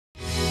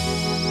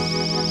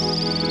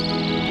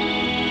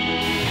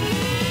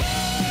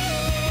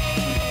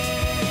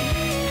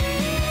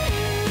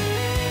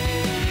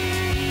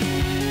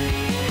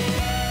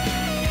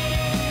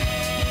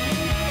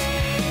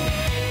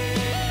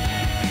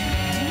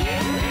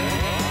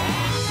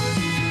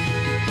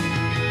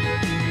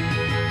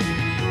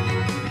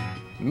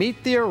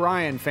Meet the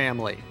Orion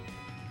family.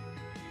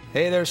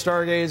 Hey there,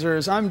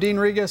 stargazers. I'm Dean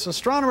Regas,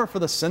 astronomer for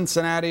the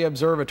Cincinnati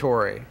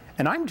Observatory.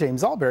 And I'm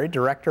James Alberry,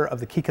 director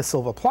of the Kika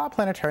Silva Pla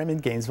Planetarium in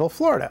Gainesville,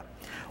 Florida.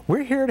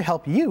 We're here to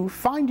help you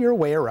find your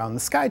way around the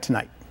sky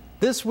tonight.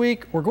 This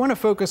week, we're going to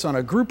focus on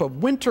a group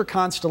of winter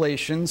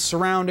constellations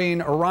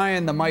surrounding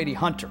Orion the Mighty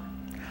Hunter.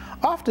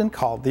 Often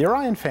called the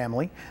Orion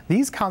family,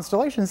 these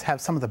constellations have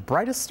some of the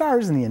brightest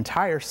stars in the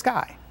entire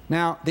sky.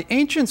 Now, the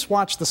ancients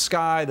watched the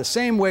sky the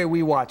same way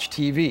we watch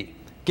TV.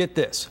 Get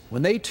this,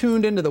 when they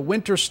tuned into the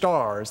winter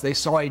stars, they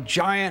saw a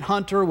giant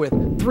hunter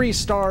with 3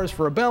 stars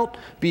for a belt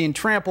being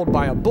trampled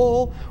by a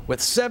bull with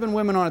 7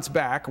 women on its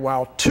back,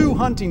 while 2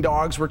 hunting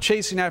dogs were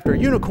chasing after a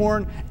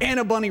unicorn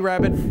and a bunny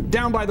rabbit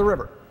down by the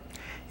river.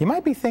 You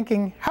might be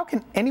thinking, how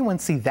can anyone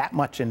see that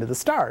much into the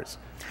stars?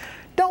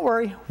 Don't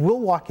worry, we'll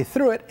walk you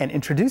through it and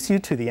introduce you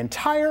to the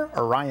entire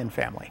Orion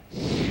family.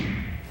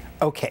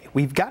 Okay,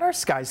 we've got our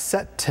skies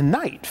set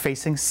tonight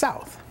facing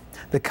south.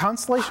 The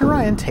constellation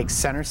Orion takes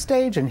center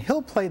stage, and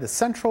he'll play the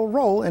central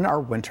role in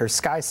our winter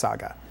sky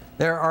saga.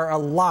 There are a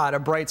lot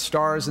of bright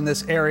stars in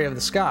this area of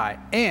the sky,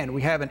 and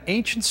we have an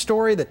ancient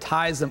story that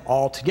ties them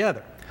all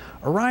together.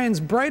 Orion's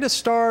brightest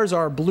stars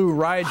are blue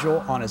Rigel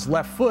on his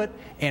left foot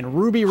and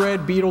ruby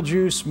red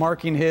Betelgeuse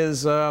marking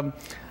his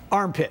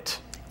armpit.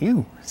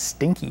 Ew,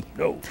 stinky.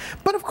 No.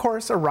 But of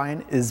course,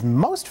 Orion is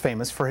most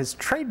famous for his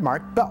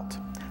trademark belt.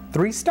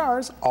 3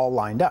 stars all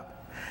lined up.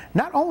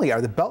 Not only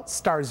are the belt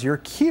stars your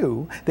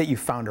cue that you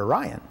found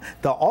Orion,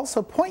 they'll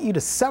also point you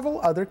to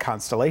several other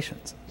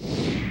constellations.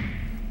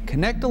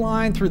 Connect a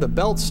line through the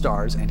belt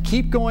stars and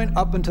keep going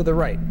up and to the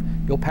right.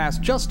 You'll pass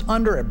just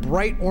under a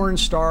bright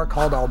orange star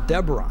called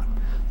Aldebaran.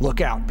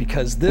 Look out,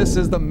 because this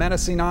is the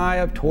menacing eye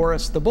of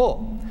Taurus the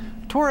bull.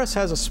 Taurus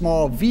has a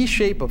small V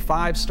shape of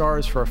 5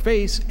 stars for a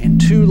face and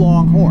 2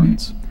 long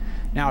horns.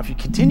 Now, if you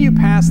continue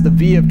past the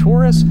V of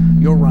Taurus,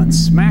 you'll run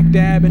smack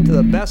dab into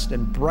the best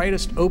and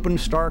brightest open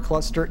star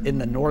cluster in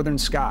the northern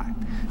sky.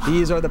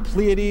 These are the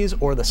Pleiades,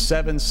 or the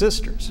 7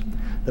 sisters.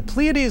 The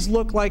Pleiades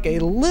look like a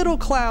little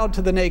cloud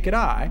to the naked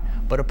eye,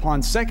 but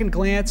upon second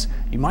glance,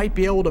 you might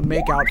be able to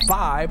make out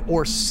 5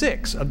 or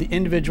 6 of the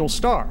individual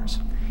stars.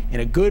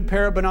 In a good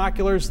pair of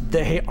binoculars,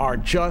 they are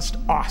just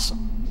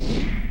awesome.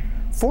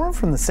 Formed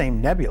from the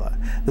same nebula,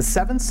 the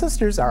 7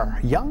 sisters are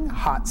young,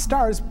 hot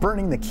stars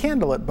burning the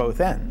candle at both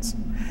ends.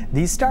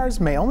 These stars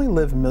may only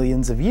live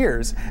millions of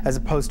years, as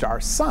opposed to our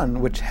Sun,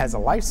 which has a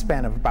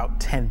lifespan of about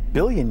 10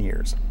 billion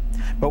years.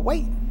 But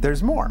wait,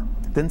 there's more.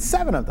 Then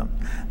 7 of them.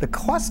 The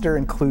cluster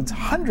includes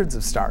hundreds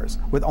of stars,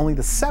 with only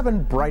the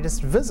 7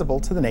 brightest visible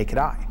to the naked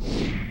eye.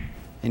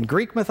 In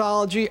Greek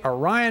mythology,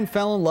 Orion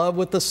fell in love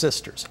with the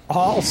sisters,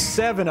 all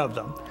 7 of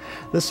them.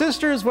 The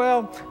sisters,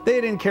 well,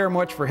 they didn't care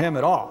much for him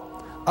at all.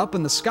 Up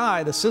in the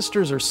sky, the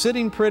sisters are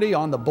sitting pretty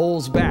on the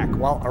bull's back,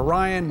 while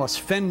Orion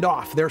must fend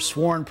off their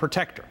sworn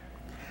protector.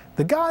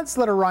 The gods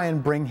let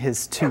Orion bring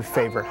his 2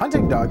 favorite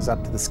hunting dogs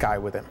up to the sky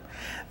with him.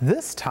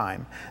 This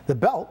time, the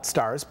belt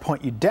stars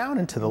point you down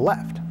and to the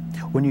left.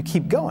 When you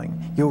keep going,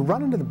 you'll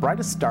run into the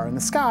brightest star in the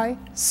sky,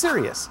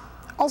 Sirius,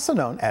 also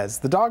known as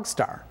the dog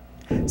star.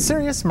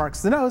 Sirius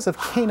marks the nose of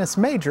Canis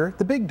Major,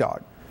 the big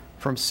dog.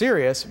 From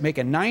Sirius, make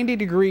a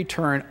 90-degree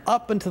turn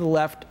up and to the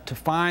left to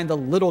find the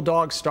little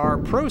dog star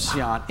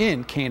Procyon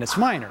in Canis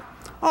Minor.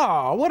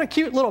 Aw, what a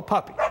cute little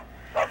puppy.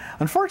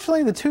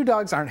 Unfortunately, the 2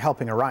 dogs aren't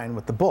helping Orion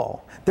with the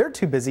bull. They're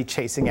too busy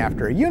chasing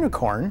after a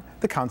unicorn,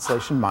 the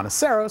constellation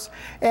Monoceros,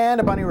 and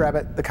a bunny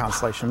rabbit, the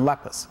constellation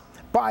Lepus,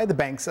 by the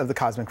banks of the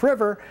cosmic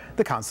river,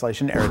 the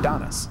constellation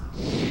Eridanus.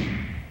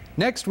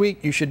 Next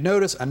week, you should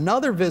notice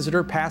another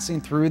visitor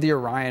passing through the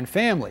Orion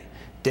family.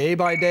 Day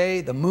by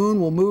day, the moon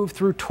will move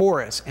through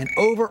Taurus and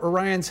over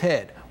Orion's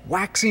head,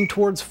 waxing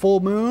towards full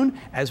moon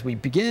as we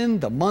begin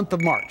the month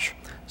of March.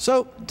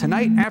 So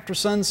tonight after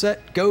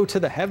sunset, go to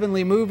the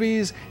heavenly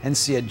movies and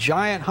see a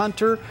giant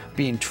hunter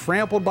being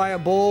trampled by a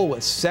bull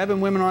with 7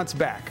 women on its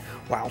back,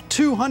 while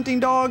 2 hunting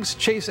dogs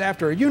chase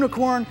after a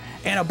unicorn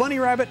and a bunny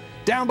rabbit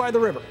down by the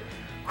river.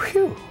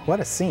 Whew,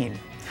 what a scene.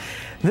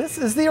 This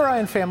is the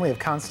Orion family of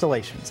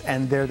constellations,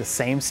 and they're the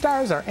same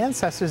stars our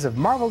ancestors have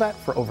marveled at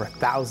for over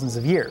thousands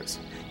of years.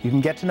 You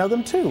can get to know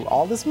them too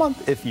all this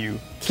month if you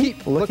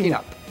keep looking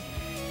up.